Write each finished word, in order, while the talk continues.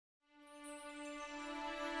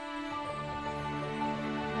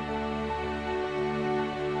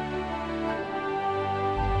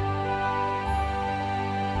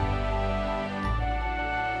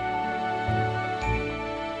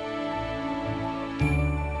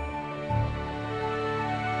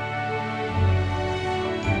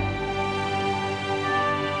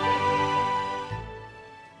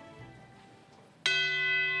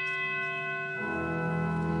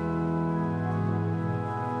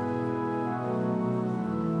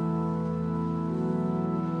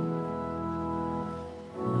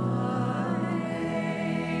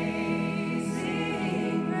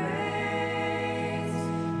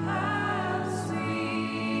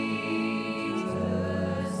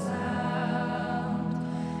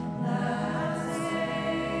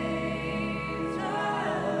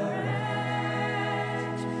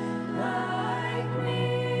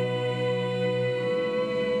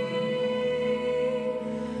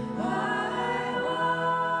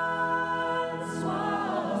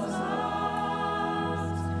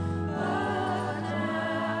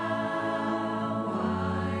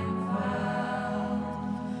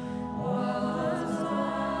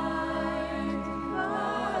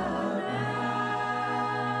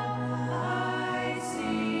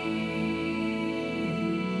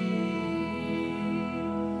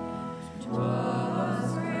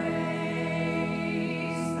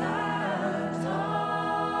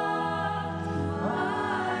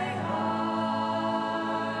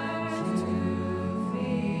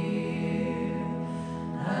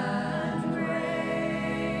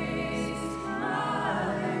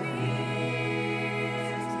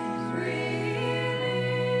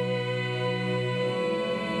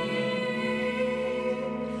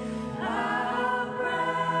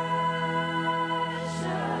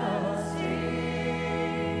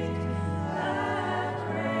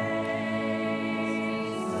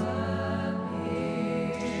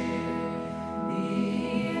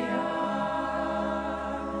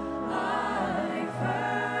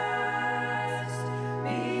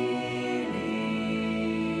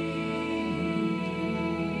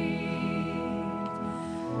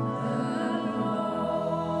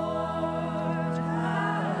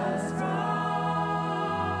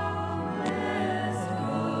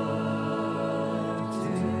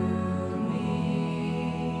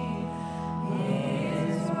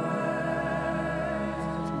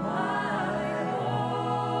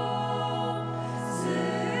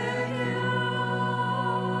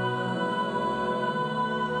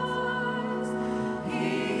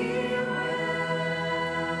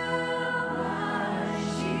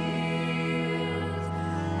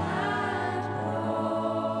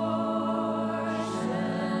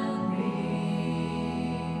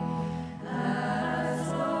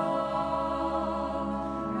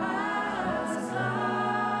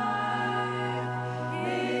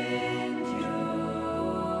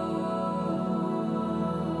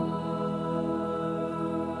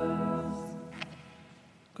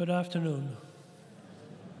Good afternoon,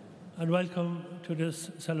 and welcome to this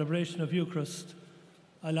celebration of Eucharist.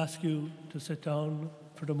 I'll ask you to sit down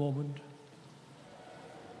for the moment.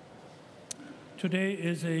 Today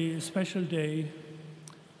is a special day,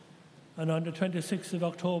 and on the 26th of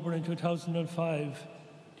October in 2005,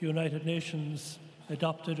 the United Nations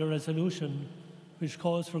adopted a resolution which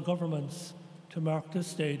calls for governments to mark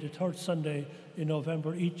this day, the third Sunday in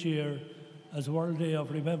November each year, as World Day of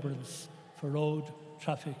Remembrance for road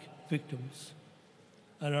traffic victims.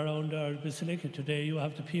 And around our Basilica today, you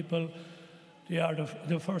have the people, they are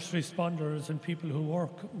the first responders and people who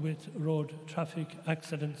work with road traffic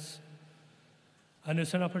accidents. And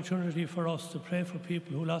it's an opportunity for us to pray for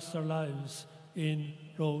people who lost their lives in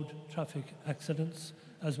road traffic accidents,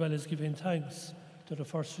 as well as giving thanks to the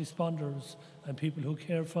first responders and people who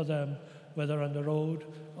care for them, whether on the road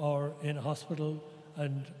or in a hospital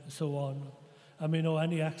and so on. And we know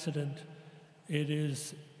any accident, it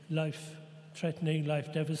is life-threatening,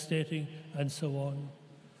 life-devastating, and so on.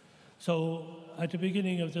 So at the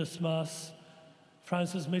beginning of this Mass,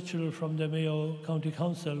 Frances Mitchell from the Mayo County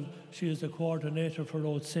Council, she is the coordinator for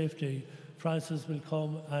road safety. Frances will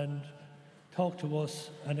come and talk to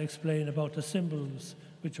us and explain about the symbols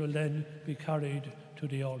which will then be carried to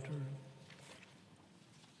the altar.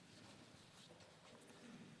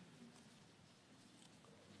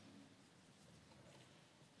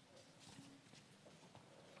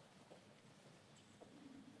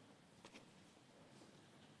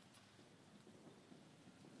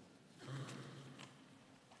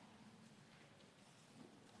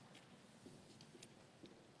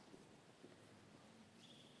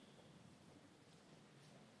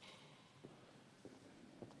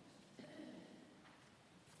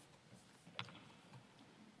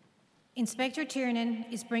 Inspector Tiernan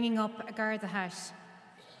is bringing up a Garda hat.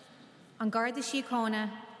 On Garda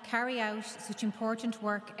Síochána carry out such important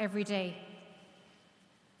work every day.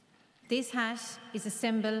 This hat is a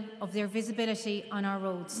symbol of their visibility on our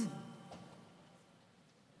roads.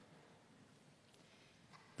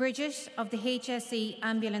 Bridget of the HSE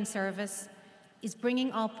Ambulance Service is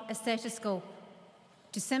bringing up a stethoscope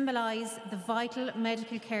to symbolise the vital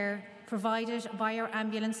medical care provided by our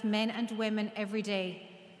ambulance men and women every day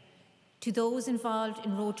to those involved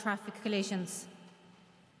in road traffic collisions.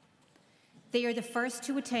 They are the first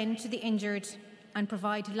to attend to the injured and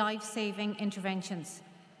provide life-saving interventions.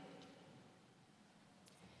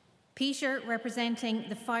 Peter, representing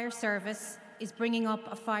the fire service, is bringing up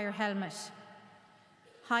a fire helmet,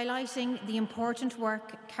 highlighting the important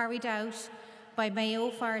work carried out by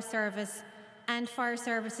Mayo Fire Service and fire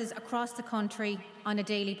services across the country on a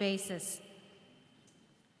daily basis.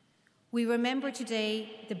 We remember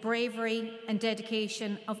today the bravery and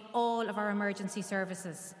dedication of all of our emergency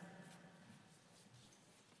services.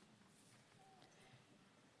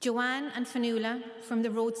 Joanne and Fanula from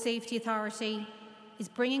the Road Safety Authority is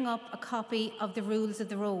bringing up a copy of the Rules of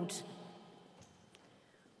the Road.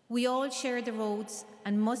 We all share the roads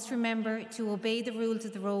and must remember to obey the rules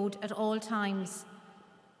of the road at all times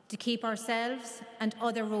to keep ourselves and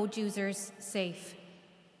other road users safe.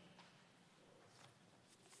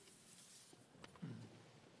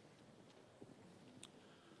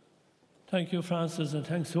 Thank you, Frances, and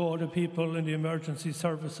thanks to all the people in the emergency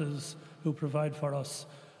services who provide for us.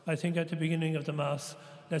 I think at the beginning of the Mass,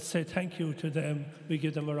 let's say thank you to them. We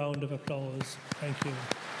give them a round of applause. Thank you.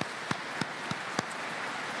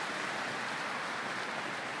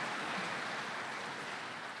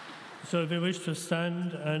 So if you wish to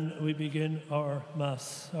stand, and we begin our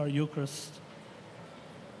Mass, our Eucharist.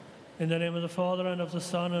 In the name of the Father, and of the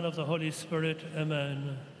Son, and of the Holy Spirit,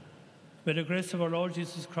 amen. May the grace of our Lord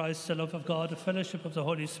Jesus Christ, the love of God, the fellowship of the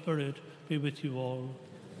Holy Spirit be with you all.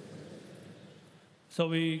 So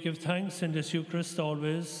we give thanks in this Eucharist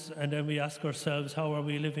always, and then we ask ourselves, how are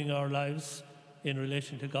we living our lives in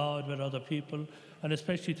relation to God, with other people, and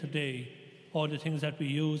especially today, all the things that we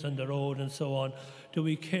use on the road and so on. Do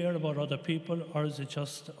we care about other people, or is it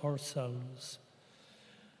just ourselves?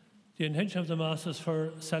 The intention of the Mass is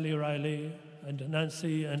for Sally Riley and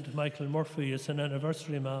Nancy and Michael Murphy. It's an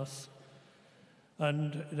anniversary Mass.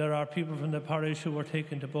 And there are people from the parish who were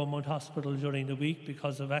taken to Beaumont Hospital during the week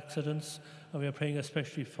because of accidents, and we are praying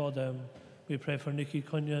especially for them. We pray for Nicky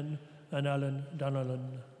Cunyon and Alan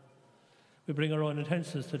Donnellan. We bring our own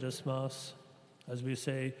intentions to this Mass as we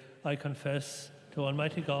say, I confess to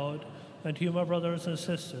Almighty God and to you, my brothers and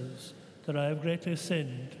sisters, that I have greatly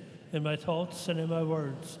sinned in my thoughts and in my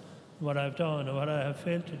words, in what I have done and what I have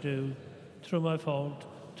failed to do, through my fault,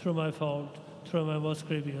 through my most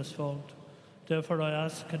grievous fault. Therefore I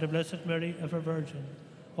ask the Blessed Mary, ever Virgin,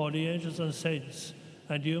 all the angels and saints,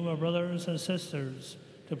 and you, my brothers and sisters,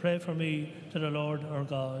 to pray for me to the Lord our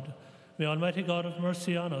God. May Almighty God have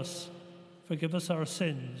mercy on us, forgive us our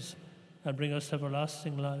sins, and bring us to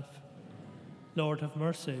everlasting life. Lord, have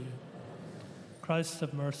mercy. Christ,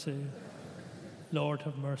 have mercy. Lord,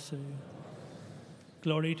 have mercy.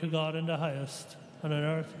 Glory to God in the highest, and on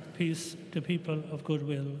earth peace to people of good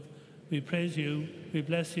will. We praise you, we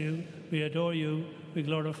bless you, we adore you, we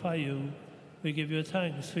glorify you. We give you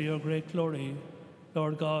thanks for your great glory,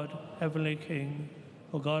 Lord God, Heavenly King,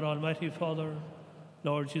 O God, Almighty Father,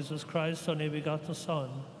 Lord Jesus Christ, only begotten Son,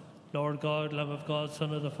 Lord God, Lamb of God,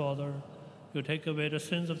 Son of the Father. You take away the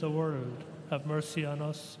sins of the world, have mercy on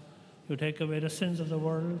us. You take away the sins of the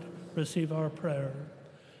world, receive our prayer.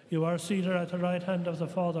 You are seated at the right hand of the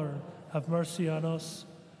Father, have mercy on us.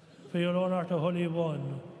 For you alone art the Holy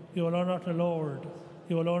One, you alone art the Lord,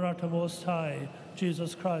 you alone art the Most High,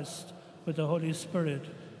 Jesus Christ, with the Holy Spirit,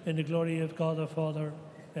 in the glory of God the Father.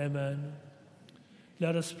 Amen.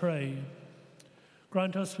 Let us pray.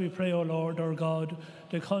 Grant us, we pray, O Lord, our God,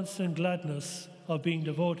 the constant gladness of being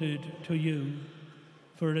devoted to you,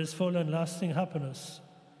 for it is full and lasting happiness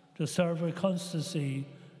to serve with constancy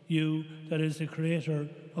you that is the Creator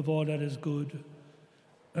of all that is good.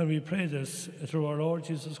 And we pray this through our Lord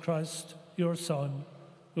Jesus Christ, your Son,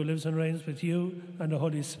 who lives and reigns with you and the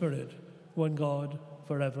Holy Spirit, one God,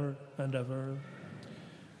 forever and ever.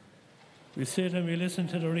 We sit and we listen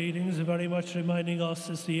to the readings, very much reminding us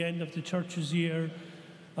it's the end of the Church's year,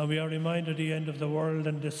 and we are reminded the end of the world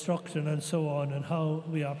and destruction and so on, and how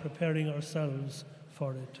we are preparing ourselves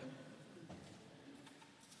for it.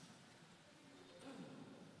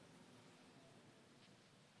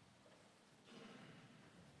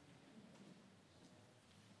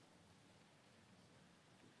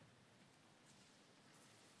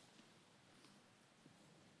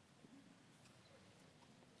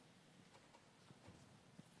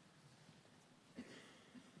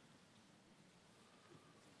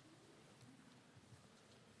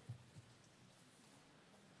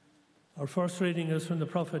 Our first reading is from the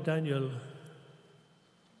prophet Daniel.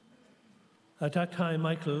 At that time,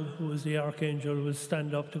 Michael, who was the archangel, will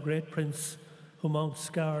stand up, the great prince who mounts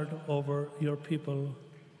guard over your people.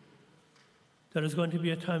 There is going to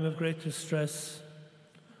be a time of great distress,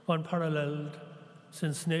 unparalleled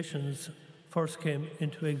since nations first came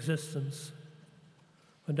into existence.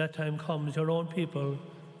 When that time comes, your own people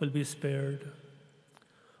will be spared.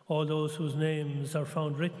 All those whose names are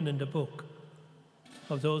found written in the book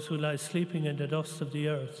of those who lie sleeping in the dust of the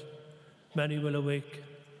earth, many will awake,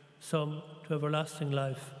 some to everlasting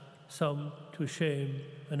life, some to shame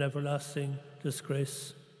and everlasting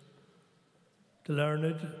disgrace. The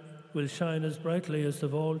learned will shine as brightly as the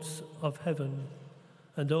vaults of heaven,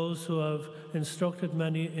 and those who have instructed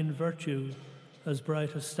many in virtue as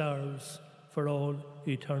bright as stars for all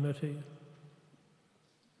eternity.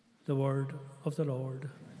 The word of the Lord.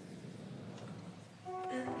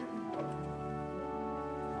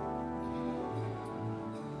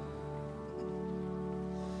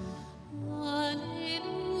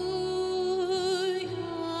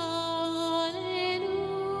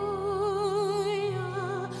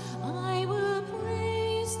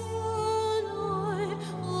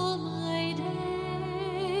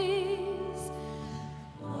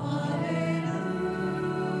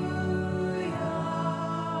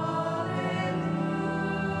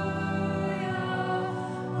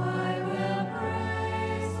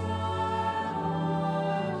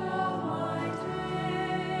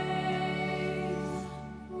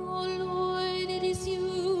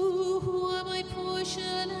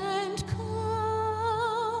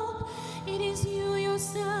 Alleluia,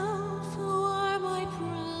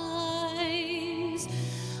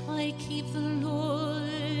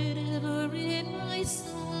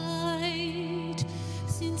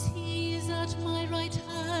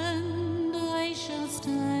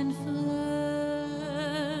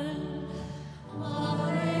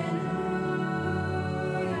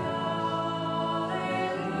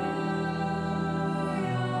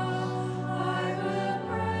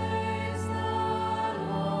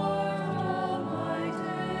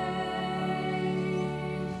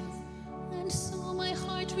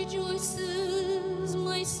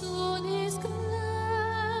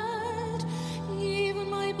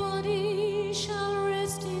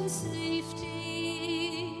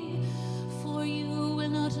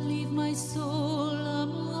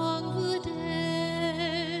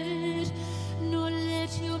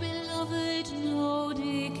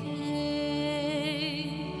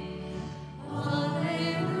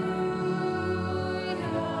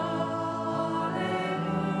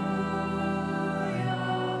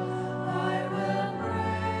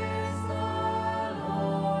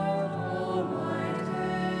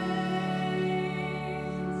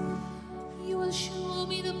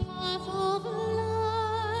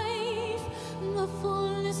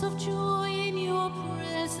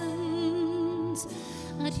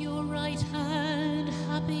 at your right hand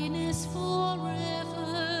happiness forever.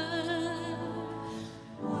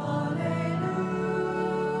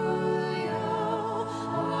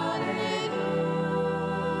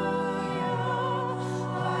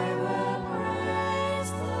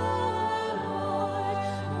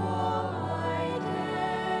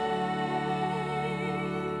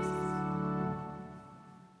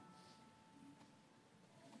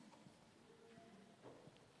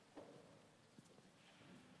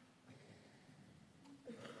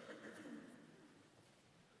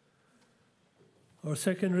 Our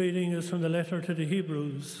second reading is from the letter to the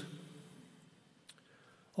Hebrews.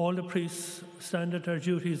 All the priests stand at their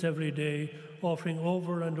duties every day, offering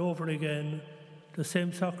over and over again the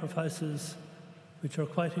same sacrifices which are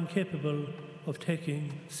quite incapable of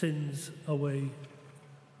taking sins away.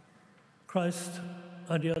 Christ,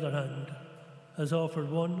 on the other hand, has offered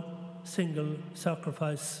one single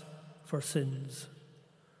sacrifice for sins,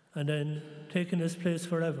 and then taken his place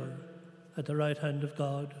forever at the right hand of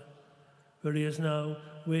God, where he is now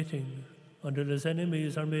waiting until his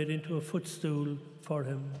enemies are made into a footstool for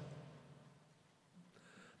him.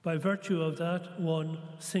 By virtue of that one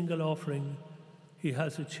single offering, he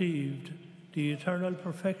has achieved the eternal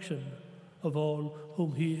perfection of all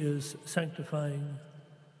whom he is sanctifying.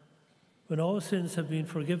 When all sins have been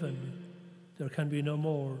forgiven, there can be no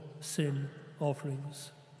more sin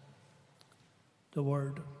offerings. The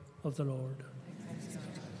word of the Lord.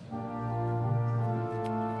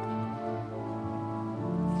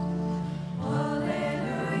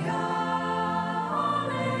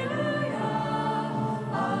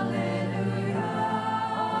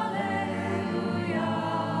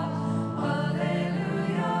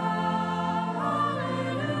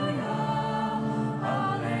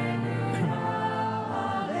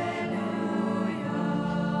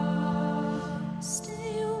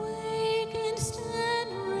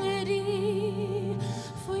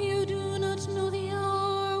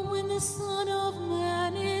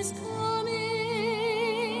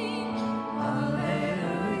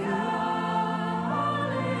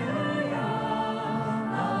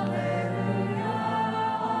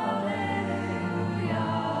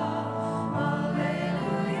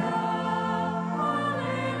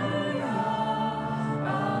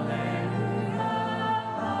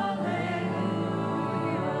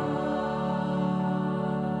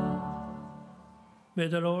 May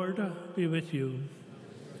the Lord be with you.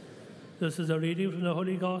 This is a reading from the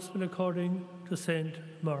Holy Gospel according to St.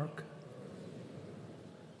 Mark.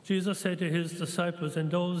 Jesus said to his disciples, "In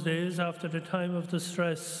those days, after the time of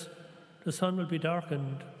distress, the sun will be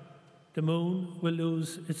darkened, the moon will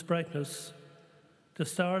lose its brightness, the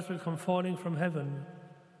stars will come falling from heaven,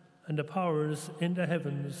 and the powers in the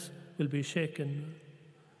heavens will be shaken.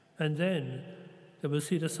 And then they will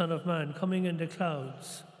see the Son of Man coming in the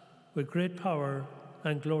clouds with great power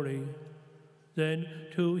and glory. Then,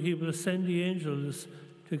 too, he will send the angels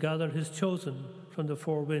to gather his chosen from the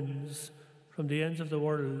four winds, from the ends of the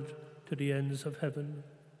world to the ends of heaven.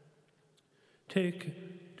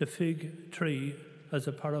 Take the fig tree as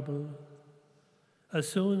a parable. As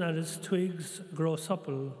soon as its twigs grow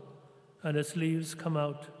supple and its leaves come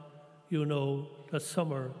out, you know that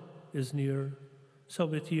summer is near. So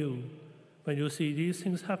with you, when you see these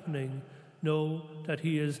things happening, know that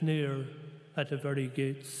he is near at the very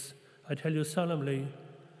gates. I tell you solemnly,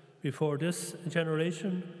 before this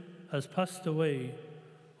generation has passed away,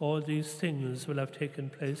 all these things will have taken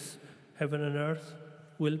place. Heaven and earth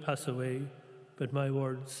will pass away, but my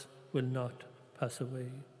words will not pass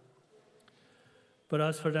away. But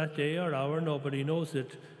as for that day or hour, nobody knows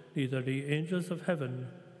it, neither the angels of heaven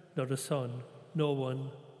nor the Son, no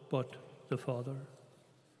one but the Father."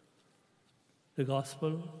 The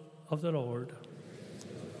Gospel of the Lord.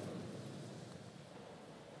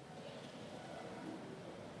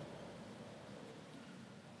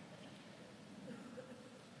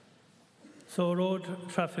 So road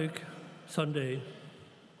traffic Sunday,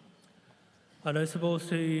 and I suppose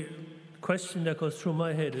the question that goes through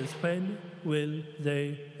my head is, when will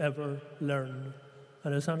they ever learn?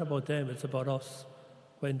 And it's not about them, it's about us.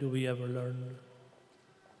 When do we ever learn?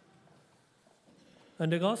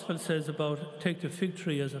 And the Gospel says about take the fig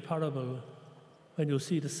tree as a parable. When you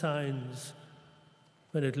see the signs,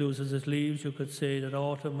 when it loses its leaves, you could say that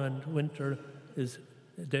autumn and winter is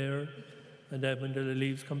there. And then when the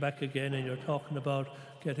leaves come back again and you're talking about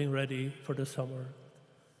getting ready for the summer.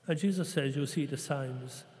 And Jesus says, you see the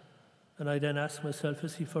signs. And I then ask myself,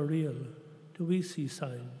 is he for real? Do we see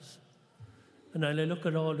signs? And I look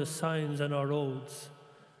at all the signs on our roads,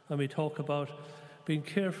 and we talk about being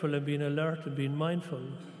careful and being alert and being mindful,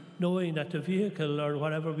 knowing that the vehicle or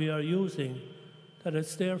whatever we are using that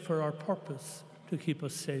it's there for our purpose to keep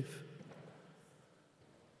us safe.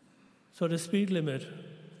 So the speed limit,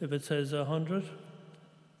 if it says 100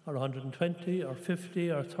 or 120 or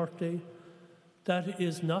 50 or 30, that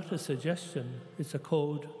is not a suggestion, it's a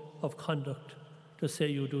code of conduct to say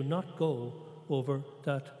you do not go over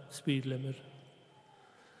that speed limit.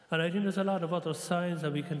 And I think there's a lot of other signs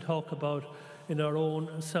that we can talk about in our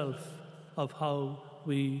own self of how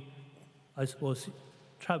we, I suppose,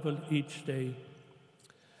 travel each day.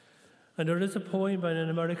 And there is a poem by an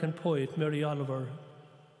American poet, Mary Oliver,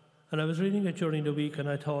 and I was reading it during the week and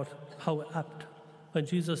I thought how apt when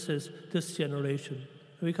Jesus says, this generation.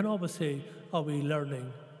 And we can always say, are we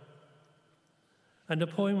learning? And the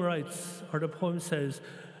poem writes, or the poem says,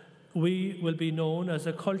 we will be known as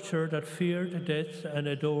a culture that feared death and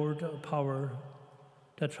adored power,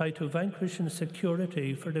 that tried to vanquish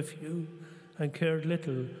insecurity for the few and cared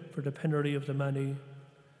little for the penury of the many.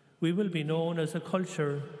 We will be known as a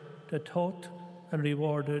culture that taught and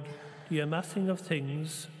rewarded the amassing of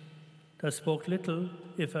things, that spoke little,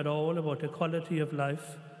 if at all, about the quality of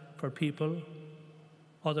life for people,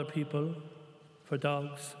 other people, for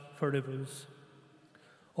dogs, for rivers.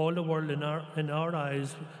 All the world in our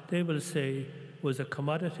eyes, they will say, was a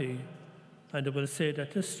commodity, and they will say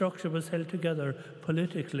that this structure was held together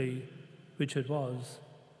politically, which it was.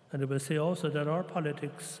 And they will say also that our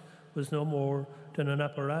politics was no more than an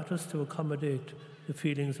apparatus to accommodate the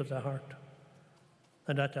feelings of the heart,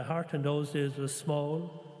 and that the heart in those days was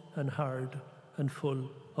small and hard and full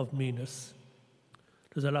of meanness.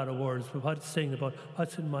 There's a lot of words, but what it's saying about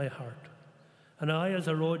what's in my heart. And I, as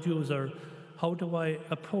a road user, how do I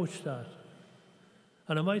approach that?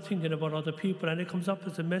 And am I thinking about other people? And it comes up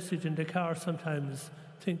as a message in the car sometimes,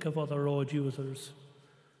 think of other road users.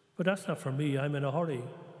 But that's not for me. I'm in a hurry.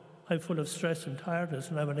 I'm full of stress and tiredness,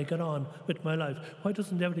 and I want to get on with my life. Why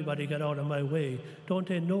doesn't everybody get out of my way? Don't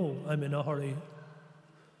they know I'm in a hurry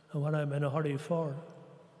and what I'm in a hurry for?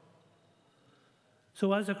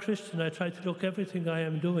 So as a Christian, I try to look everything I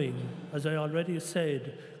am doing, as I already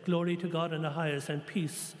said, glory to God in the highest and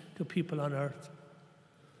peace to people on earth.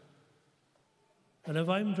 And if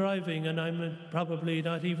I'm driving and I'm probably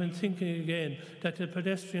not even thinking again that the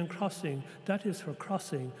pedestrian crossing, that is for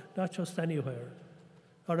crossing, not just anywhere.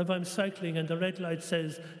 Or if I'm cycling and the red light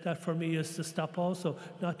says that for me is to stop also,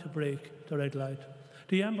 not to break the red light.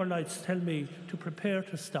 The amber lights tell me to prepare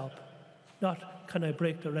to stop, not can I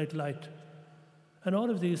break the red light. And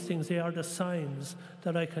all of these things, they are the signs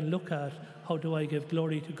that I can look at. How do I give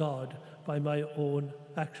glory to God? By my own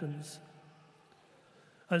actions.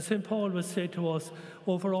 And St. Paul would say to us,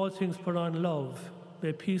 over all things put on love.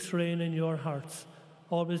 May peace reign in your hearts.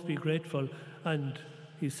 Always be grateful. And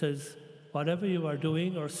he says, whatever you are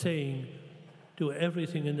doing or saying, do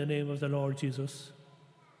everything in the name of the Lord Jesus.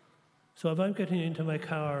 So if I'm getting into my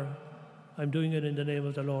car, I'm doing it in the name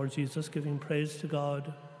of the Lord Jesus, giving praise to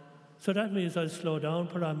God. So that means I'll slow down,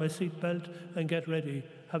 put on my seatbelt and get ready,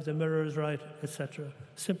 have the mirrors right, etc.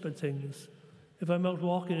 Simple things. If I'm out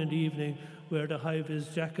walking in the evening, wear the high-vis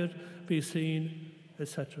jacket, be seen,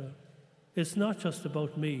 etc. It's not just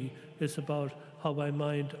about me, it's about how I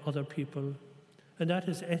mind other people. And that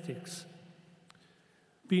is ethics.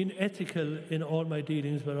 Being ethical in all my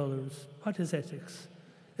dealings with others. What is ethics?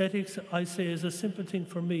 Ethics, I say, is a simple thing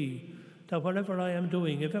for me, that whatever I am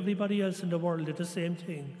doing, if everybody else in the world did the same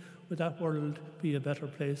thing, would that world be a better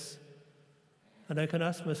place? And I can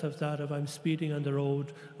ask myself that if I'm speeding on the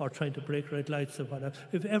road or trying to break red lights or whatever.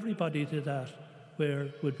 If everybody did that, where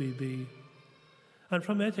would we be? And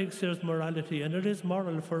from ethics, there's morality, and it is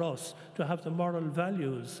moral for us to have the moral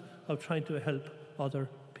values of trying to help other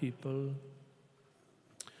people.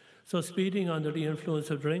 So speeding under the influence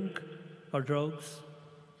of drink or drugs,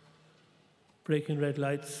 breaking red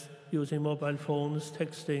lights, using mobile phones,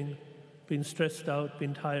 texting, being stressed out,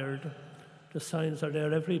 being tired, the signs are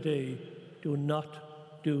there every day. Do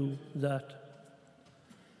not do that.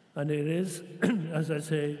 And it is, as I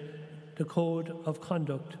say, the code of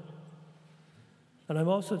conduct. And I'm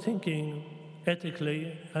also thinking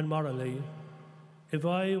ethically and morally. If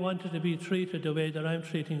I wanted to be treated the way that I'm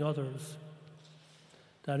treating others,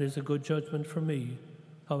 that is a good judgment for me,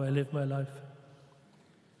 how I live my life.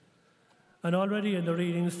 And already in the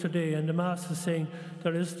readings today, and the Mass is saying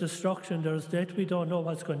there is destruction, there is death, we don't know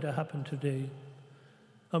what's going to happen today.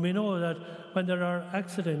 And we know that when there are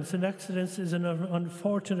accidents, an accident is an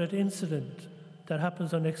unfortunate incident that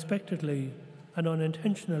happens unexpectedly and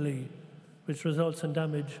unintentionally, which results in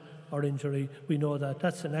damage or injury. We know that.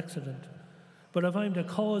 That's an accident. But if I'm the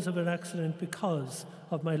cause of an accident because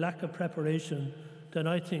of my lack of preparation, then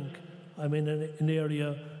I think I'm in an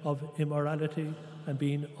area of immorality and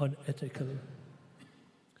being unethical.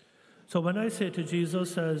 So when I say to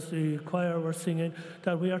Jesus, as the choir were singing,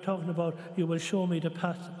 that we are talking about, you will show me the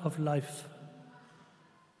path of life.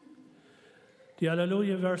 The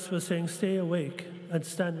Alleluia verse was saying, stay awake and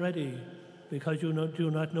stand ready, because you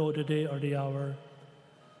do not know the day or the hour.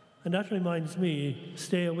 And that reminds me,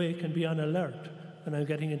 stay awake and be on alert when I'm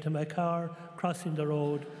getting into my car, crossing the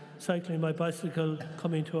road, cycling my bicycle,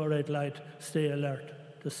 coming to a red light. Stay alert.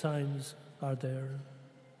 The signs are there.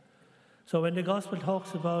 So when the gospel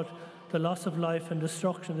talks about the loss of life and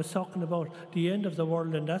destruction, it's talking about the end of the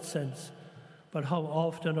world in that sense, but how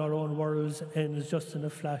often our own world ends just in a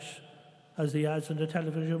flash. As the ads on the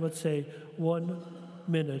television would say, 1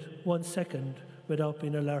 minute, 1 second without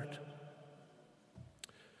being alert.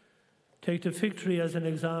 Take the fig tree as an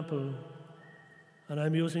example, and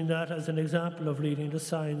I'm using that as an example of reading the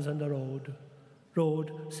signs on the road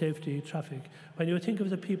safety, traffic. When you think of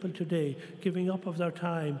the people today giving up of their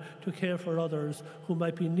time to care for others who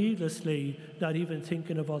might be needlessly not even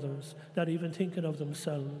thinking of others, not even thinking of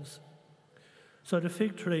themselves. So the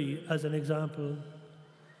fig tree as an example,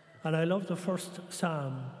 and I love the first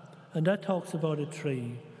psalm, and that talks about a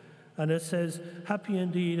tree, and it says, happy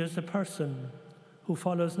indeed is the person who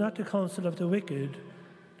follows not the counsel of the wicked,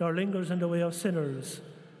 nor lingers in the way of sinners,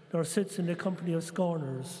 nor sits in the company of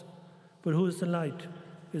scorners, but whose delight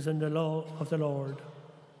is in the law of the Lord.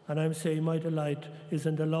 And I'm saying my delight is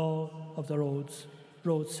in the law of the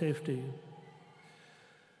road safety.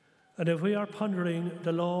 And if we are pondering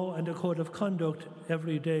the law and the code of conduct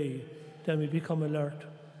every day, then we become alert.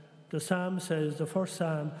 The psalm says, the first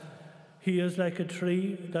psalm, he is like a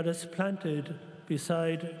tree that is planted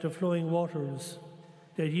beside the flowing waters,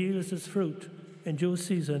 that yields its fruit in due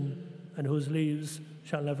season, and whose leaves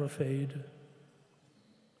shall never fade.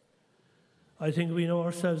 I think we know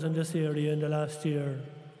ourselves in this area in the last year,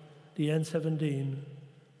 the N17,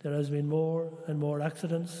 there has been more and more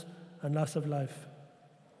accidents and loss of life.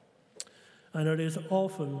 And it is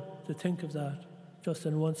awful to think of that just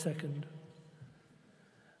in 1 second.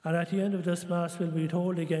 And at the end of this Mass, we'll be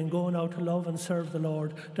told again, go now to love and serve the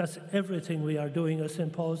Lord. That's everything we are doing. As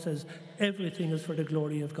St. Paul says, everything is for the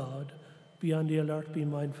glory of God. Be on the alert, be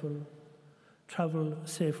mindful. Travel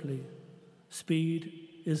safely. Speed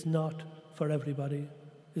is not for everybody.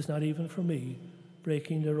 It's not even for me.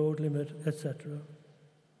 Breaking the road limit, etc.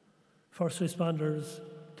 First responders,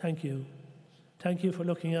 thank you. Thank you for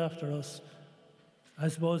looking after us. I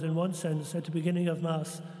suppose in one sense, at the beginning of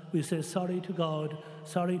Mass, we say sorry to God,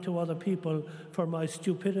 sorry to other people for my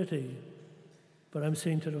stupidity. But I'm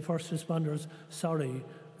saying to the first responders, sorry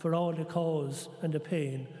for all the cause and the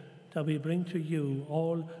pain that we bring to you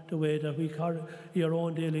all the way that we carry your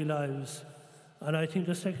own daily lives. And I think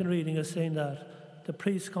the second reading is saying that the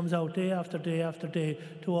priest comes out day after day after day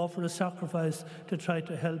to offer a sacrifice to try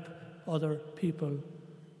to help other people.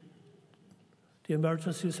 The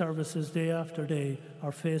emergency services day after day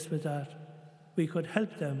are faced with that. We could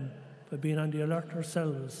help them by being on the alert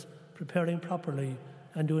ourselves, preparing properly,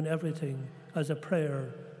 and doing everything as a prayer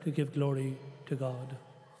to give glory to God.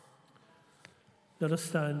 Let us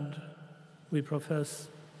stand. We profess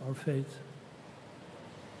our faith.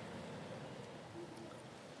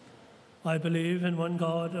 I believe in one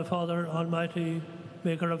God, the Father Almighty,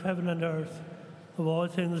 maker of heaven and earth, of all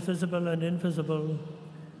things visible and invisible.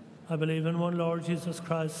 I believe in one Lord Jesus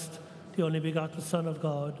Christ, the only begotten Son of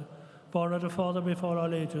God, born of the Father before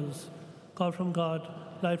all ages, God from God,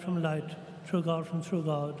 light from light, true God from true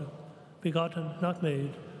God, begotten, not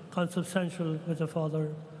made, consubstantial with the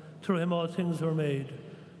Father. Through him all things were made.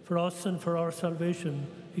 For us and for our salvation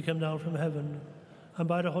he came down from heaven, and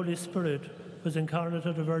by the Holy Spirit was incarnate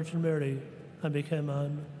of the Virgin Mary and became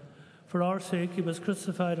man. For our sake he was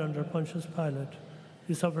crucified under Pontius Pilate.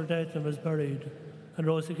 He suffered death and was buried, and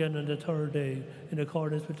rose again on the third day in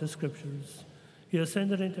accordance with the Scriptures. He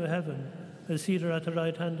ascended into heaven and is seated at the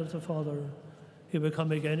right hand of the Father. He will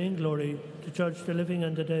come again in glory to judge the living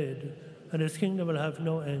and the dead, and his kingdom will have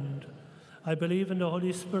no end. I believe in the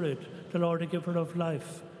Holy Spirit, the Lord, the giver of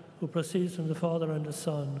life, who proceeds from the Father and the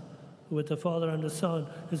Son, who with the Father and the Son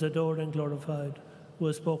is adored and glorified, who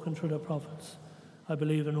has spoken through the prophets. I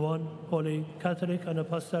believe in one holy, Catholic and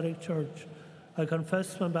Apostolic Church. I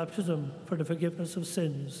confess my baptism for the forgiveness of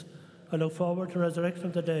sins. I look forward to the resurrection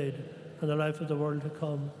of the dead and the life of the world to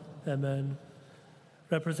come. Amen.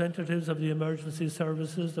 Representatives of the emergency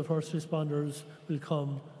services, the first responders, will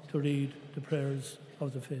come to read the prayers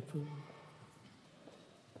of the faithful.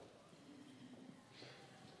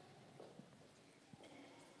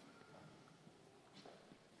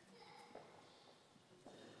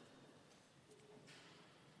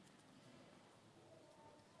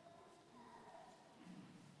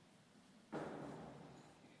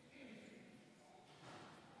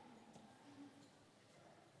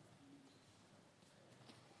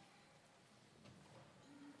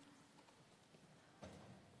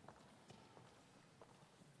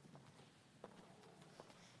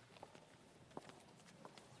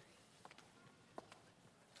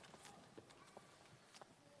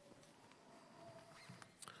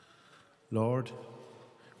 Lord,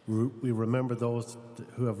 we remember those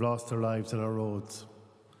who have lost their lives on our roads.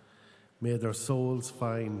 May their souls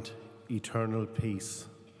find eternal peace.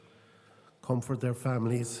 Comfort their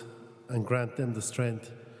families and grant them the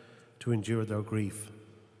strength to endure their grief.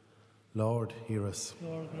 Lord, hear us.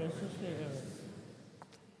 Lord, graciously hear us.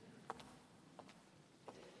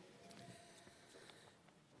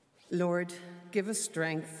 Lord, give us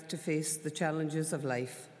strength to face the challenges of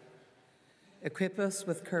life. Equip us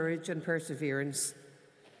with courage and perseverance,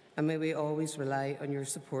 and may we always rely on your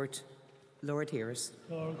support. Lord, hear us.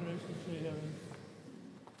 Lord, graciously hear us.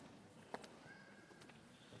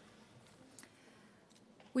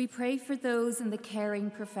 We pray for those in the caring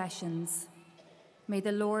professions. May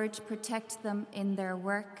the Lord protect them in their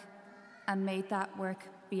work, and may that work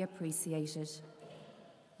be appreciated.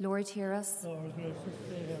 Lord, hear us. Lord, graciously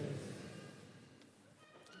hear us.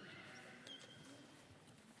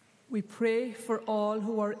 We pray for all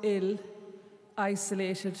who are ill,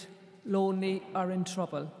 isolated, lonely, or in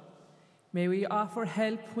trouble. May we offer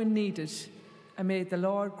help when needed, and may the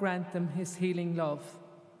Lord grant them his healing love.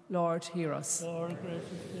 Lord, hear us. Lord,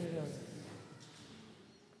 graciously hear us.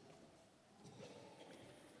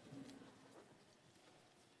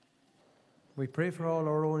 We pray for all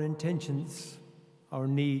our own intentions, our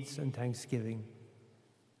needs and thanksgiving.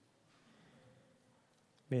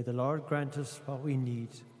 May the Lord grant us what we need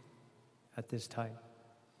at this time.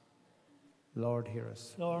 Lord, hear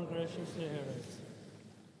us. Lord, graciously hear us.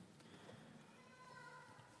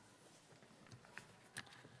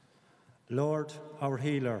 Lord, our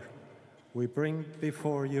healer, we bring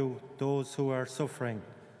before you those who are suffering.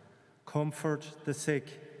 Comfort the sick,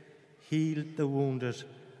 heal the wounded,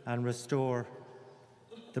 and restore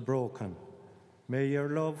the broken. May your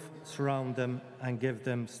love surround them and give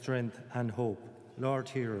them strength and hope. Lord,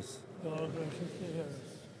 hear us. Lord, graciously hear us.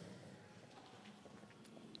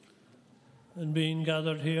 And being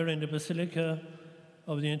gathered here in the Basilica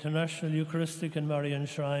of the International Eucharistic and Marian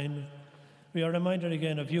Shrine, we are reminded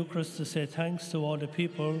again of Eucharist to say thanks to all the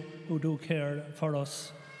people who do care for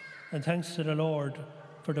us, and thanks to the Lord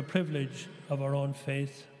for the privilege of our own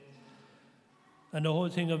faith. And the whole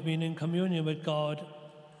thing of being in communion with God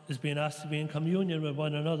is being asked to be in communion with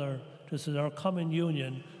one another. This is our common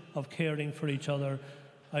union of caring for each other.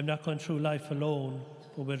 I'm not going through life alone,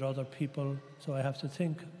 but with other people, so I have to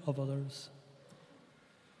think of others.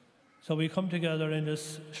 So we come together in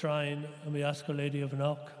this shrine and we ask Our Lady of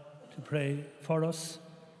Knock to pray for us,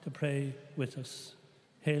 to pray with us.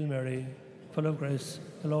 Hail Mary, full of grace,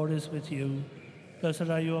 the Lord is with you. Blessed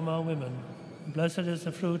are you among women, and blessed is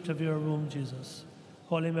the fruit of your womb, Jesus.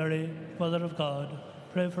 Holy Mary, Mother of God,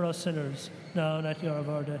 pray for us sinners, now and at the hour of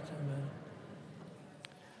our death. Amen.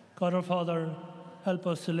 God our Father, help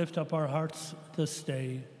us to lift up our hearts this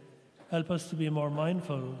day. Help us to be more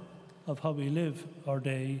mindful of how we live our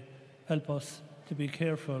day. Help us to be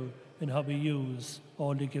careful in how we use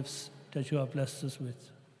all the gifts that you have blessed us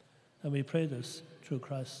with. And we pray this through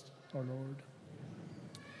Christ our Lord.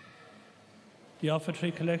 The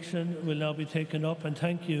offertory collection will now be taken up, and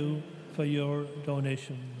thank you for your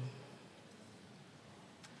donation.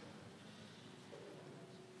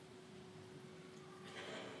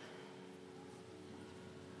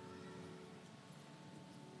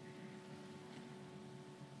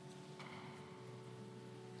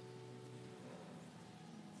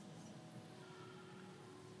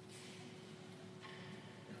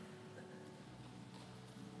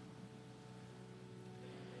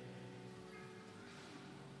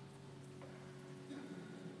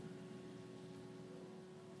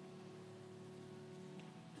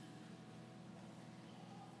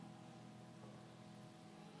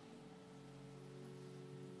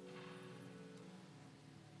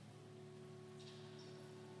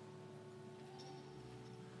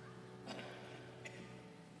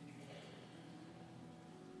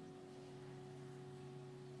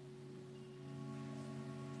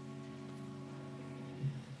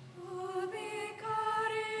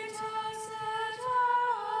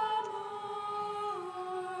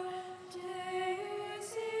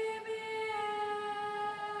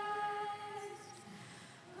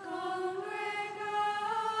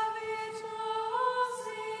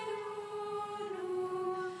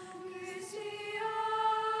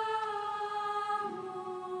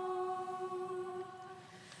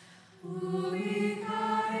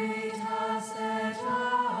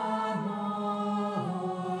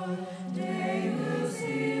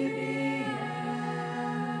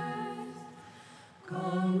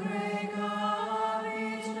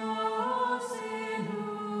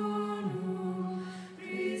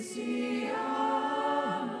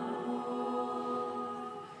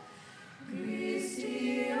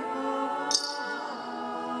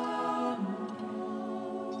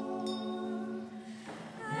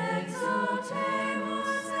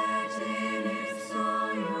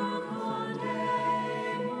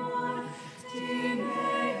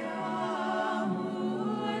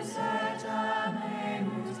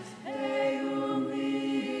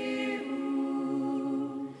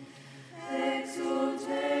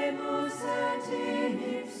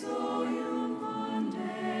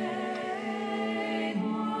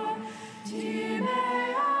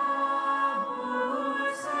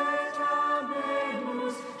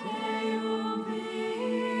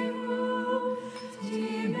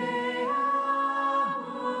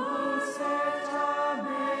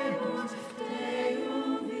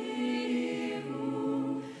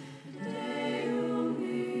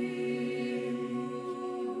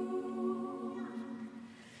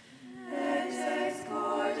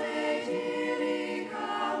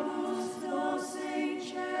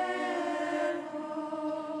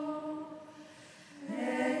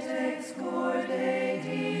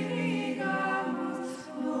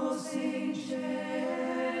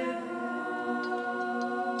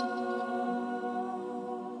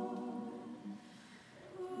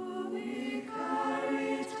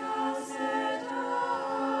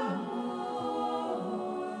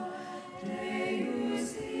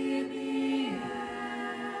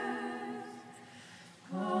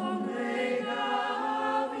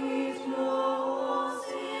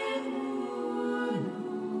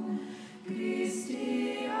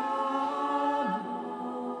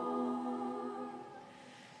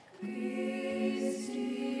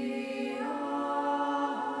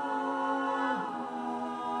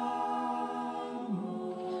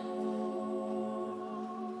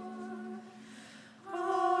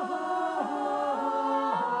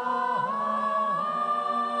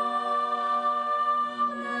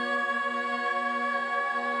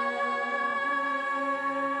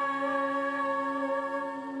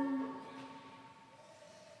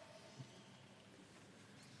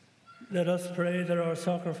 Let us pray that our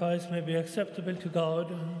sacrifice may be acceptable to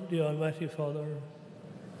God, the Almighty Father.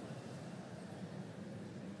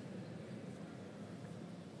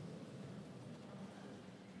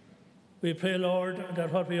 We pray, Lord,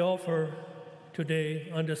 that what we offer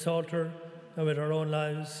today on this altar and with our own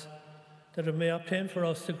lives, that it may obtain for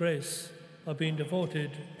us the grace of being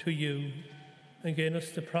devoted to you and gain us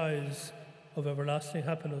the prize of everlasting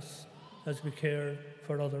happiness as we care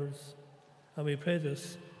for others. And we pray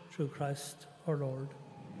this through Christ our Lord.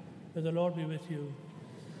 May the Lord be with you.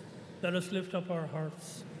 Let us lift up our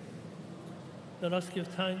hearts. Let us give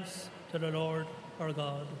thanks to the Lord our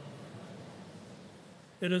God.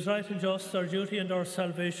 It is right and just, our duty and our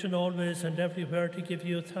salvation, always and everywhere to give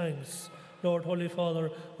you thanks, Lord, Holy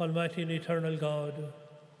Father, Almighty and eternal God.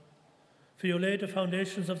 For you laid the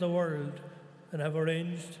foundations of the world and have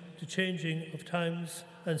arranged the changing of times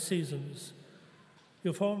and seasons.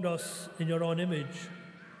 You formed us in your own image,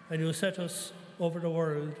 and you set us over the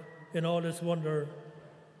world in all its wonder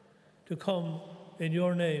to come in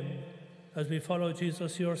your name as we follow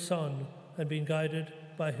Jesus, your Son, and being guided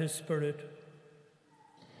by his Spirit.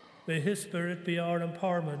 May his Spirit be our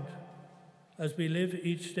empowerment as we live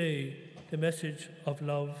each day the message of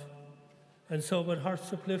love. And so with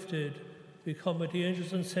hearts uplifted, we come with the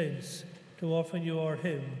angels and saints to offer you our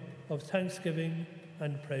hymn of thanksgiving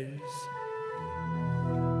and praise.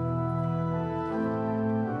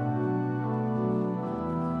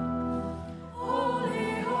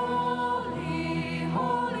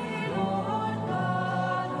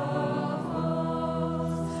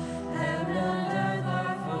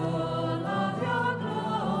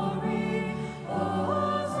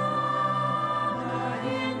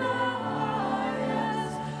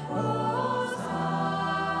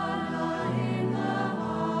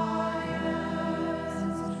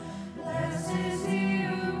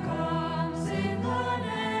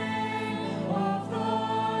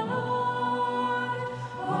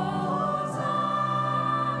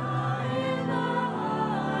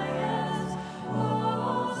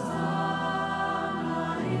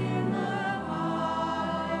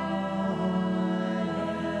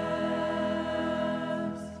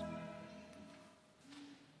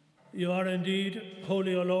 You are indeed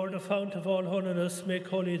holy, O Lord, the fount of all holiness. Make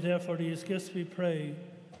holy, therefore, these gifts, we pray,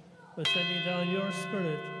 by sending down your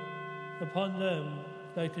Spirit upon them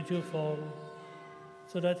like the dewfall,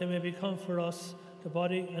 so that they may become for us the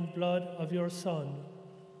body and blood of your Son,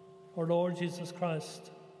 our Lord Jesus Christ,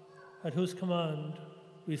 at whose command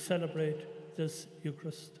we celebrate this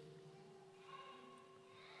Eucharist.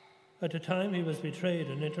 At the time he was betrayed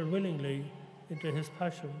and entered willingly into his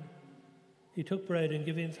passion, he took bread and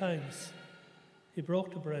giving thanks, he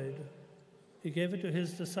broke the bread. He gave it to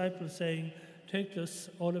his disciples, saying, "Take this,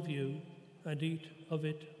 all of you, and eat of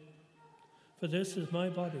it. For this is my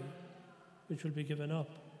body, which will be given up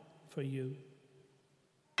for you."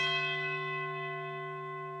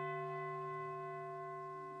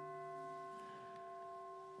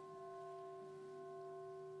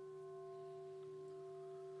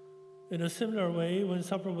 In a similar way, when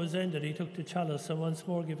supper was ended, he took the chalice and once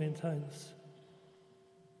more giving thanks,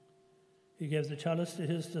 he gave the chalice to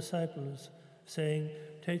his disciples, saying,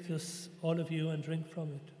 "Take this, all of you, and drink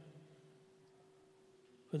from it.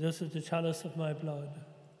 For this is the chalice of my blood,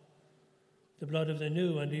 the blood of the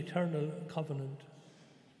new and eternal covenant,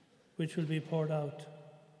 which will be poured out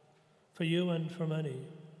for you and for many,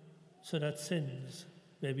 so that sins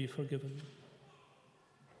may be forgiven.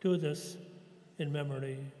 Do this in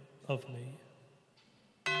memory of me."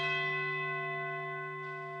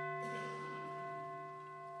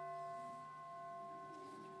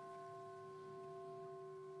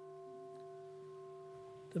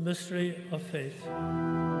 The mystery of faith.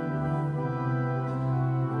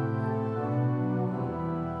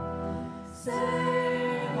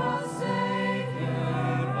 Save us,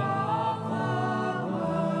 Savior of the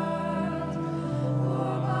world,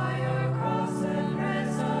 for by your cross and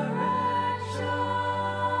resurrection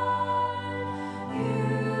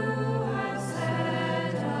you have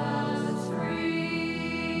set us free.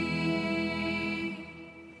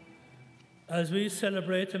 As we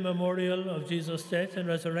celebrate the memorial of Jesus' death and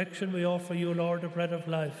resurrection, we offer you, Lord, the bread of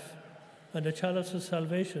life and the chalice of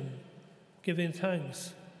salvation, giving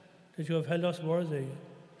thanks that you have held us worthy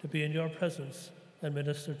to be in your presence and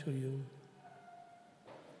minister to you.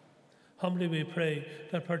 Humbly we pray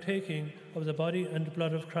that, partaking of the body and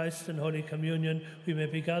blood of Christ in Holy Communion, we may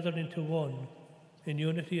be gathered into one in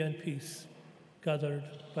unity and peace, gathered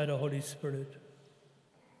by the Holy Spirit.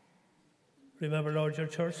 Remember, Lord, your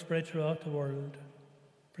church spread throughout the world.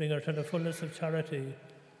 Bring her to the fullness of charity,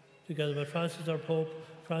 together with Francis our Pope,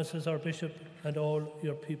 Francis our Bishop, and all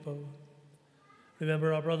your people.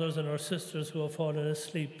 Remember our brothers and our sisters who have fallen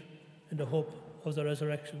asleep in the hope of the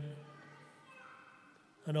resurrection,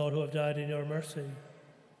 and all who have died in your mercy.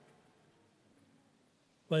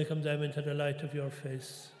 Welcome them into the light of your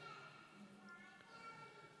face.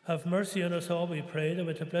 Have mercy on us all, we pray, that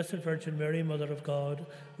with the Blessed Virgin Mary, Mother of God,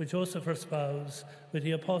 with Joseph her spouse, with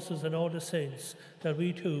the apostles and all the saints, that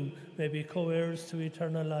we too may be co-heirs to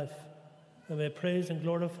eternal life, and may praise and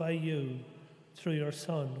glorify you through your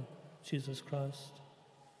Son, Jesus Christ.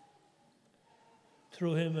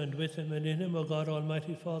 Through him and with him and in him, O God,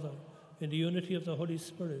 Almighty Father, in the unity of the Holy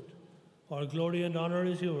Spirit, all glory and honour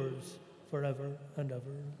is yours forever and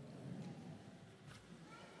ever.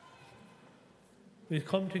 We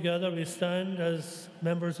come together, we stand as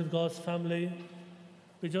members of God's family.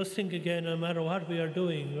 We just think again, no matter what we are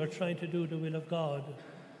doing, we're trying to do the will of God,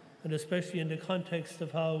 and especially in the context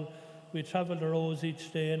of how we travel the roads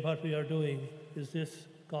each day and what we are doing. Is this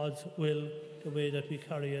God's will, the way that we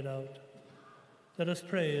carry it out? Let us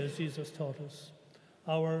pray as Jesus taught us.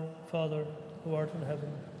 Our Father, who art in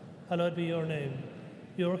heaven, hallowed be your name.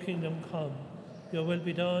 Your kingdom come, your will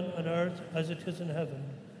be done on earth as it is in heaven.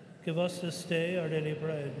 Give us this day our daily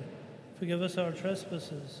bread. Forgive us our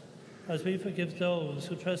trespasses, as we forgive those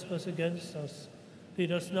who trespass against us.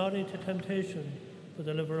 Lead us not into temptation, but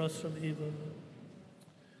deliver us from evil.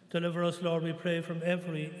 Deliver us, Lord, we pray, from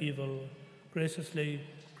every evil. Graciously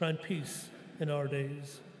grant peace in our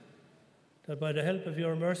days, that by the help of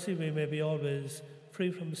your mercy we may be always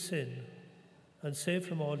free from sin and safe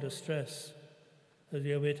from all distress, as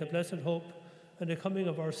we await the blessed hope and the coming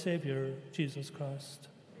of our Saviour, Jesus Christ.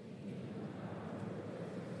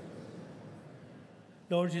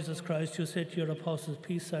 Lord Jesus Christ, you said to your apostles,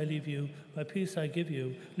 peace I leave you, my peace I give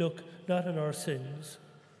you. Look not on our sins,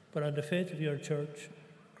 but on the faith of your church.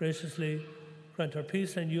 Graciously grant her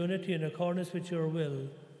peace and unity in accordance with your will,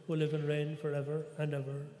 who live and reign forever and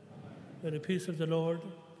ever. May the peace of the Lord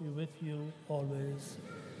be with you always.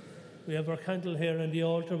 We have our candle here on the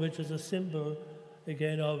altar, which is a symbol,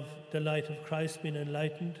 again, of the light of Christ being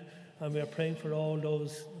enlightened, and we are praying for all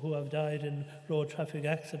those who have died in road traffic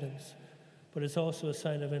accidents. But it's also a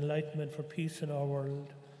sign of enlightenment for peace in our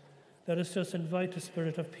world. Let us just invite the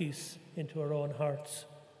spirit of peace into our own hearts,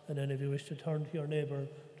 and then if you wish to turn to your neighbour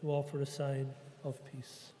to offer a sign of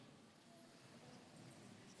peace.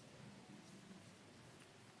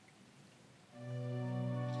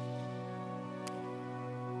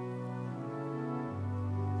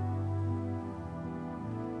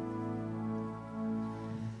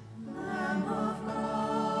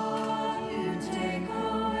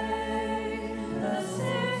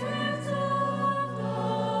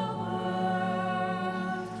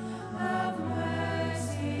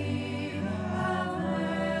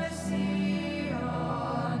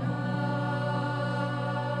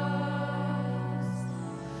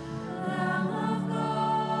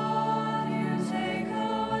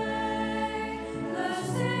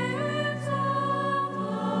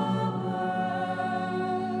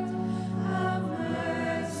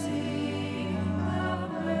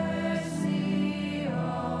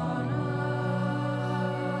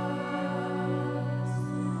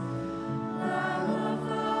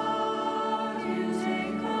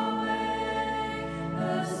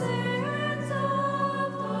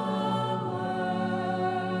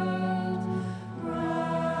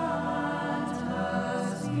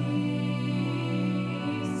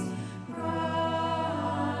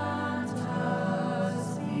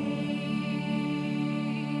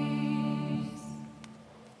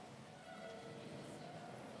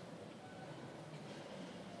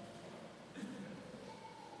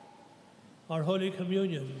 Our Holy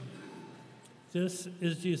Communion. This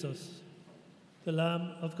is Jesus, the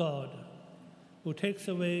Lamb of God, who takes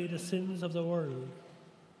away the sins of the world.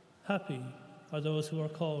 Happy are those who are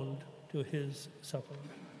called to his supper.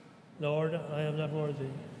 Lord, I am not worthy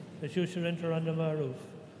that you should enter under my roof,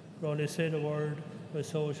 but only say the word, my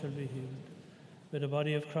soul shall be healed. May the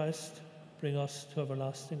body of Christ bring us to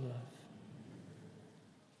everlasting life.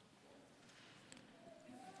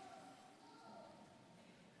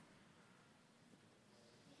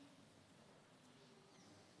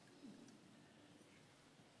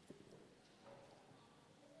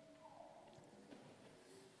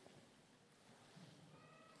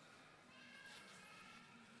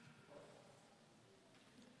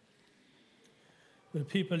 With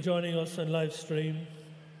people joining us on live stream,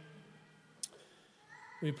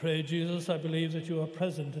 we pray, Jesus, I believe that you are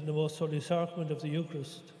present in the most holy sacrament of the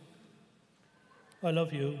Eucharist. I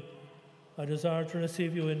love you. I desire to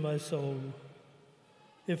receive you in my soul.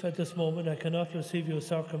 If at this moment I cannot receive you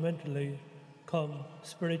sacramentally, come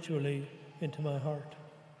spiritually into my heart.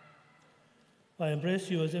 I embrace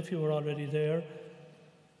you as if you were already there.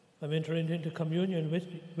 I'm entering into communion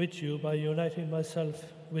with you by uniting myself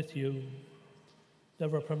with you.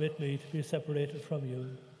 Never permit me to be separated from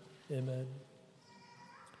you. Amen.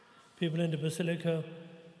 People in the Basilica,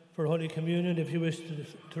 for Holy Communion, if you wish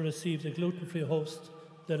to receive the gluten-free host,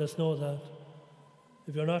 let us know that.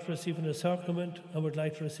 If you're not receiving a sacrament and would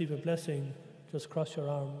like to receive a blessing, just cross your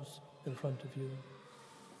arms in front of you.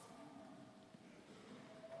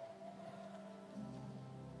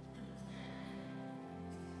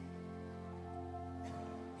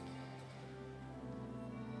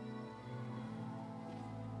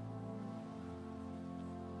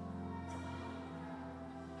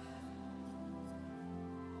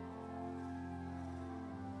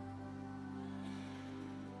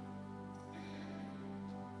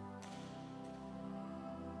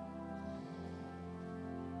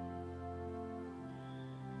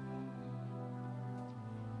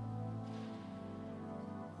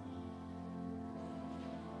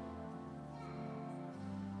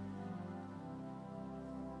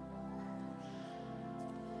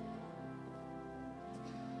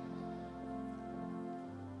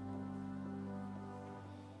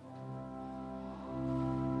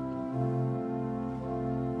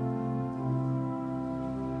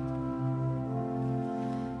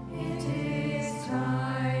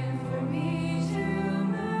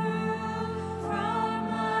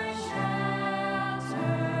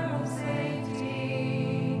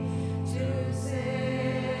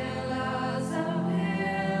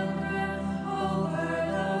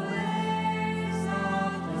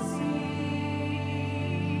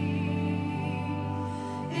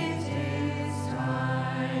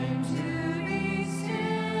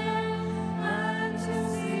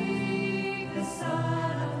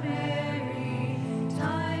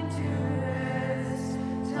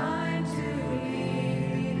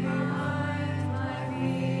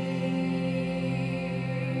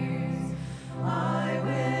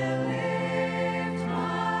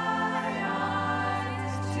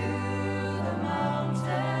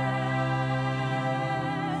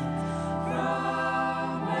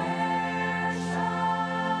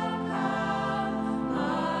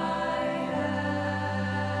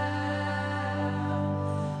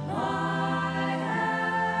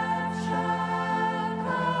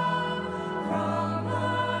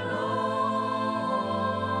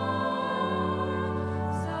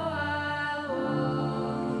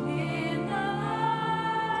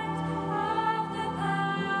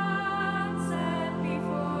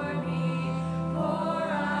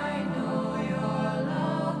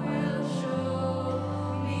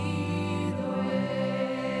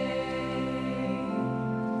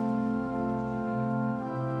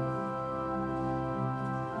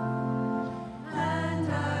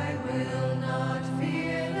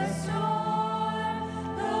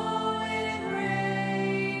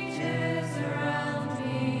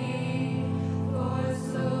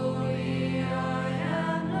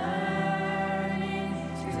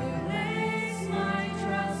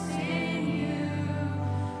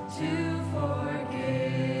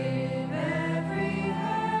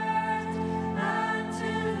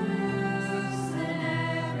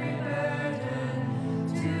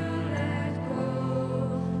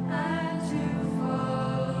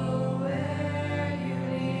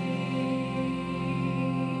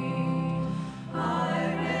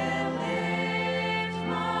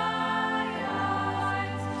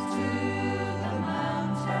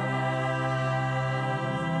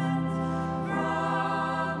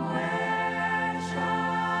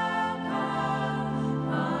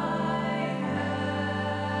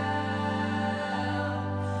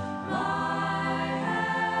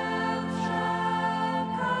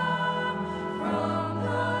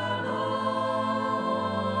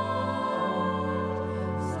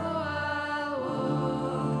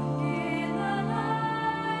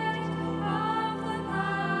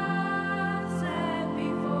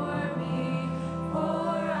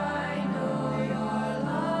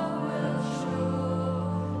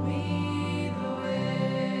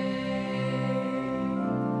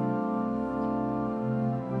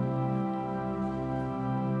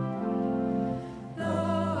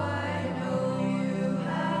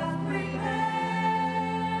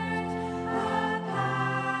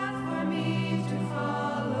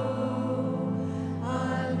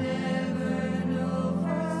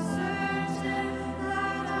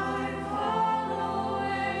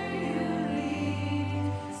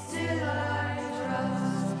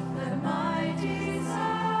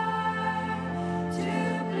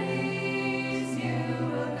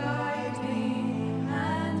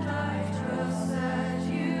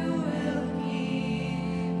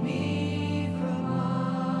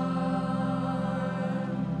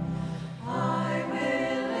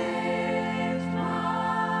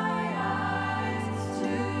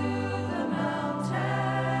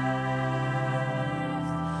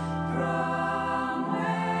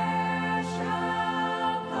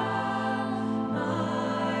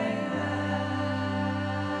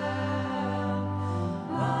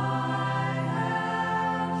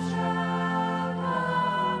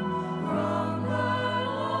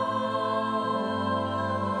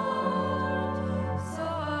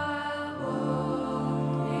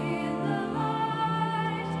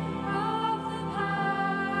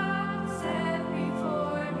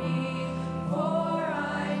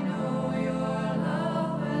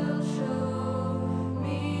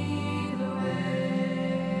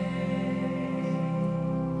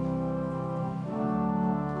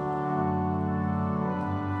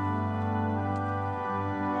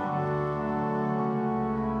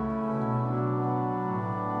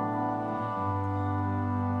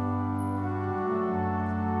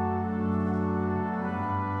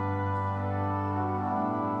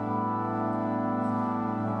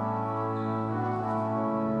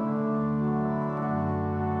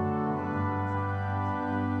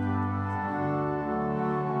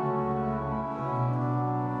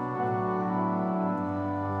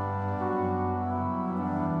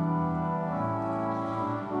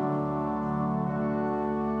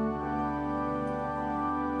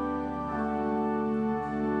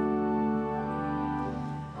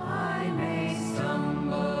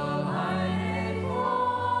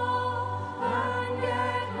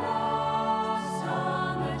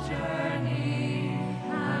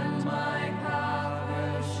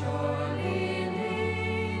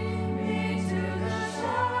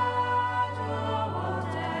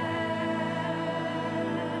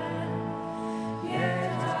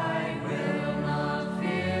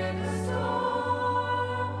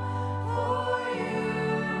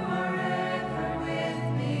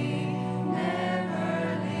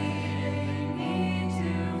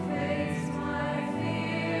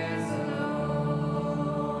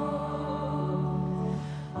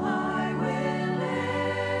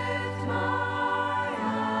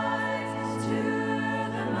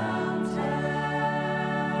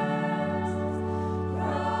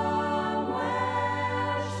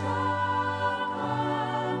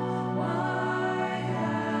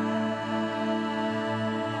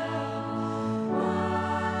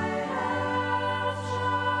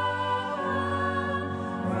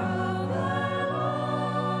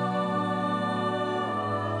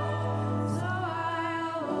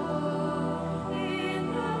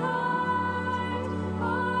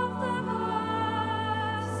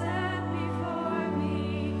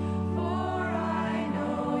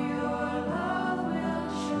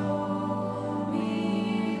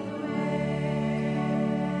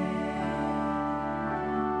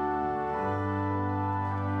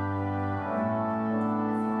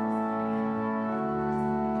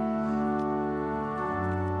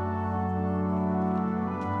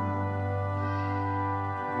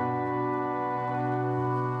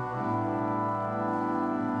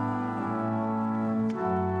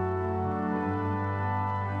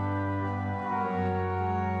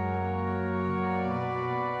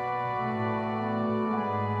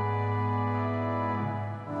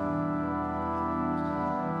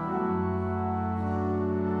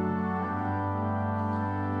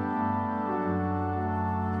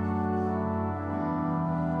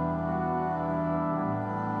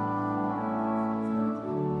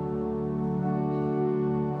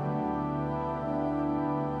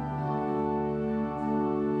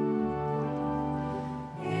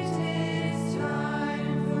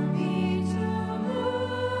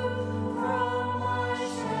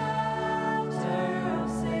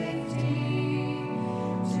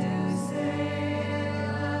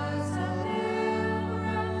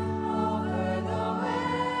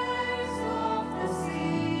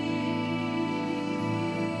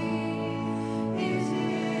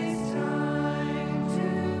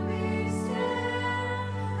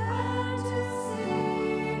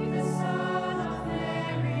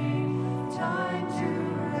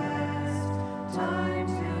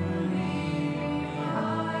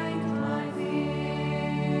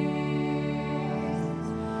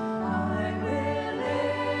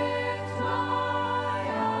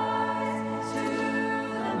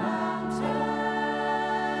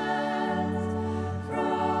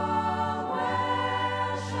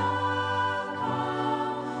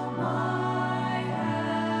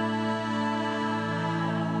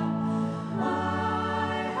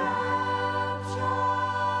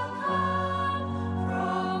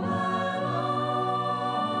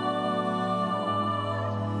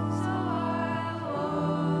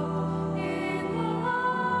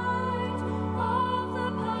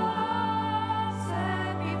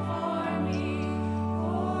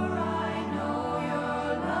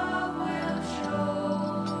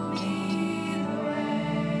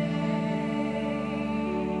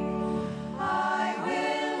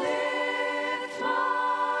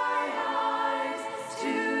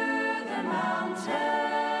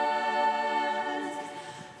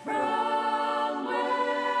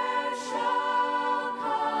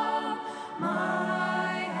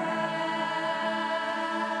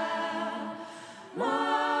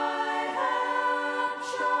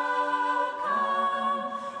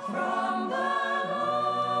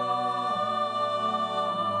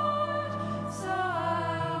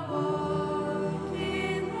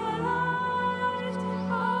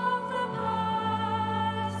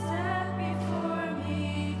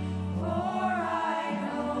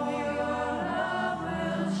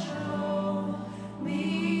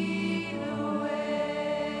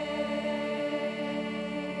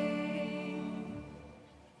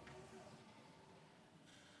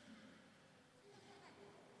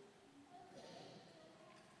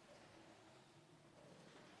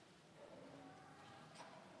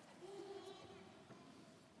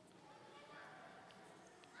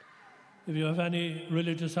 If you have any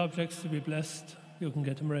religious objects to be blessed, you can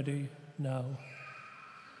get them ready now.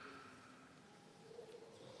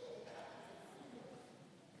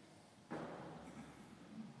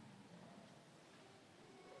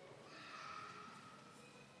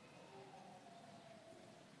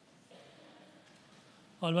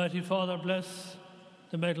 Almighty Father, bless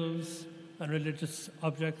the medals and religious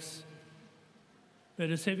objects. May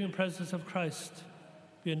the saving presence of Christ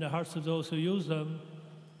be in the hearts of those who use them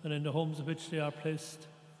and in the homes in which they are placed.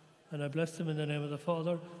 And I bless them in the name of the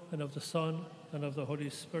Father, and of the Son, and of the Holy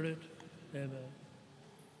Spirit. Amen.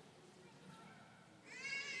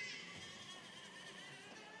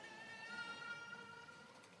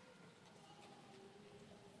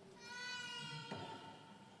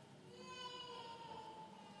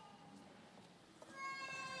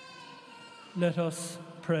 Let us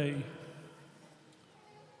pray.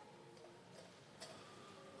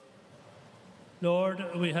 Lord,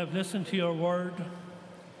 we have listened to your word.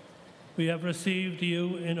 We have received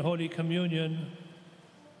you in Holy Communion.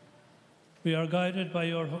 We are guided by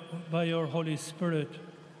your Holy Spirit.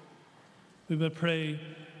 We will pray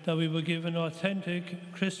that we will give an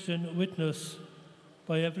authentic Christian witness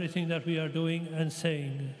by everything that we are doing and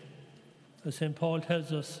saying. As St. Paul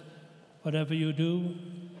tells us, whatever you do,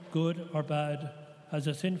 good or bad, has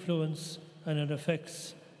its influence and it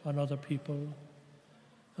affects on other people.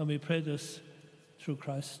 And we pray this through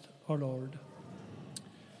Christ our Lord.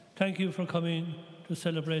 Thank you for coming to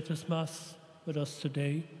celebrate this Mass with us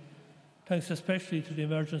today. Thanks especially to the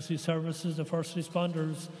emergency services, the first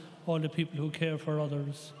responders, all the people who care for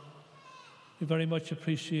others. We very much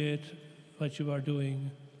appreciate what you are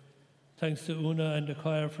doing. Thanks to Una and the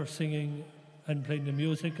choir for singing and playing the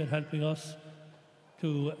music and helping us,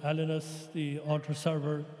 to Alanus, the altar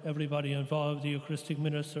server, everybody involved, the Eucharistic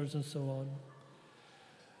ministers and so on.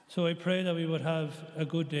 So I pray that we would have a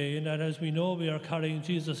good day, and that as we know we are carrying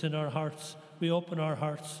Jesus in our hearts, we open our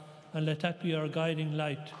hearts and let that be our guiding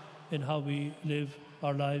light in how we live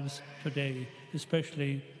our lives today,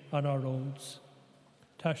 especially on our roads.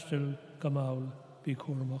 Tashtil Gamal Bi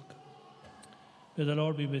Cormac. May the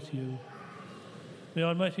Lord be with you. May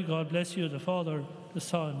Almighty God bless you, the Father, the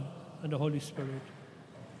Son, and the Holy Spirit.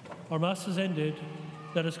 Our Mass is ended.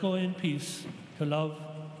 Let us go in peace to love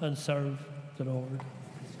and serve the Lord.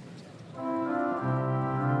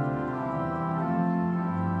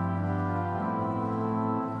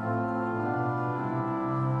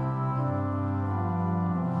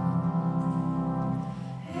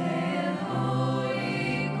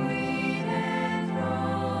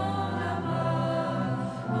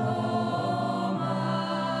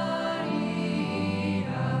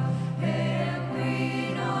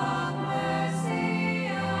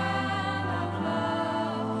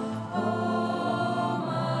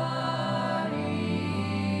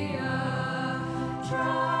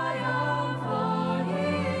 Try